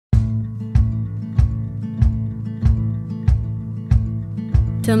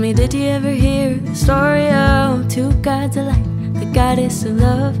Tell me, did you ever hear the story of two gods alike, the goddess of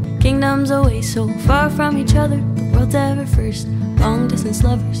love? Kingdoms away so far from each other, the world's ever first, long distance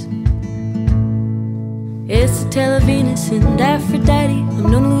lovers. It's the tale of Venus and Aphrodite. I'm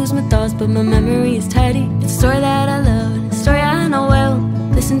known to lose my thoughts, but my memory is tidy. It's a story that I love, and a story I know well.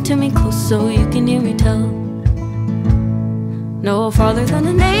 Listen to me close so you can hear me tell. No farther than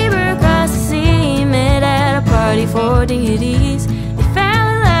a neighbor across the sea, met at a party for deities. They fell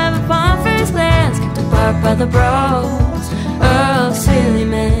in love upon first glance, kept apart by the brawls of silly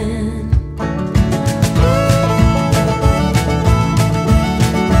men.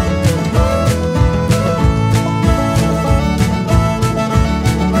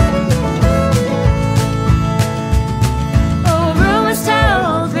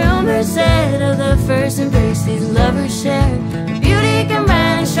 Said of the first embrace these lovers shared, beauty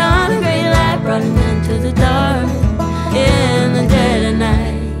combined and shone a great light, brought an end to the dark in the dead of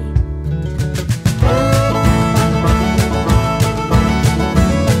night.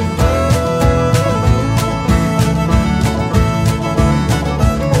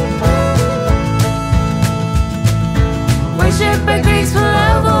 Worshipped by Greeks for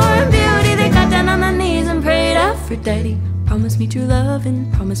love or beauty, they got down on their knees and prayed Aphrodite. Promise me true love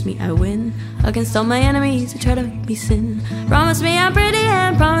and promise me I win against all my enemies who try to make me sin. Promise me I'm pretty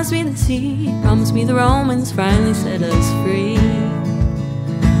and promise me the sea. Promise me the Romans finally set us free.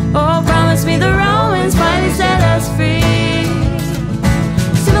 Oh, promise me the Romans finally set us free.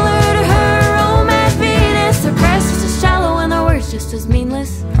 Similar to her, Rome at Venus, their prayers just as shallow and their words just as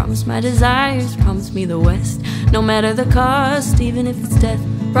meaningless. Promise my desires, promise me the West, no matter the cost, even if it's death.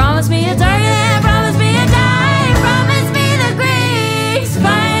 Promise me a target and promise me a die. Promise me the Greeks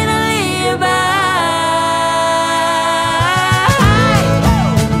finally buy.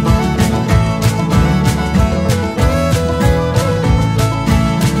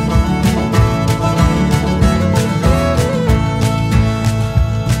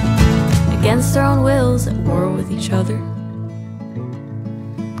 Against their own wills, at war with each other.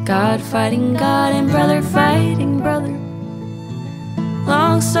 God fighting God and brother fighting brother.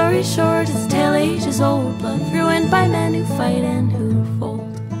 Long story short, it's a tale ages old, blood ruined by men who fight and who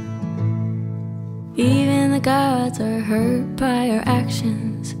fold. Even the gods are hurt by our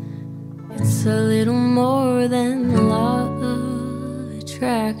actions. It's a little more than the law of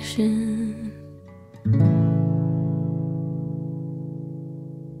attraction.